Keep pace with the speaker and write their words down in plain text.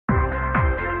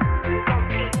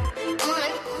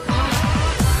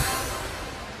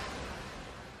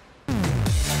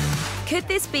Could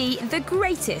this be the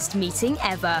greatest meeting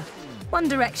ever? One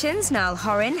Direction's Niall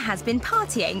Horan has been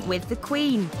partying with the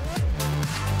Queen.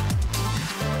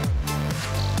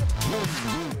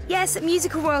 Yes,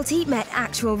 musical royalty met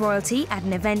actual royalty at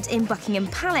an event in Buckingham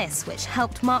Palace, which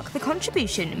helped mark the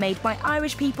contribution made by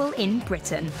Irish people in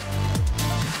Britain.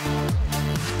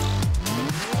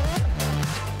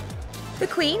 The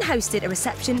Queen hosted a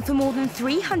reception for more than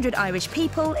 300 Irish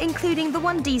people, including the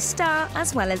 1D star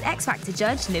as well as X Factor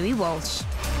judge Louis Walsh.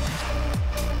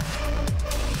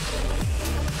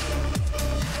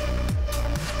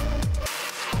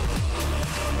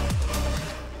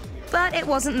 But it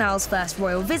wasn't Niall's first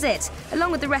royal visit. Along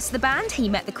with the rest of the band, he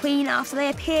met the Queen after they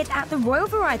appeared at the Royal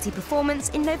Variety performance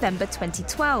in November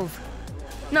 2012.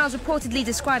 Niall reportedly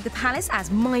described the palace as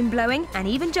mind-blowing and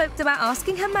even joked about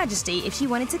asking Her Majesty if she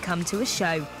wanted to come to a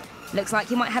show. Looks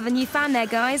like you might have a new fan there,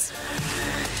 guys.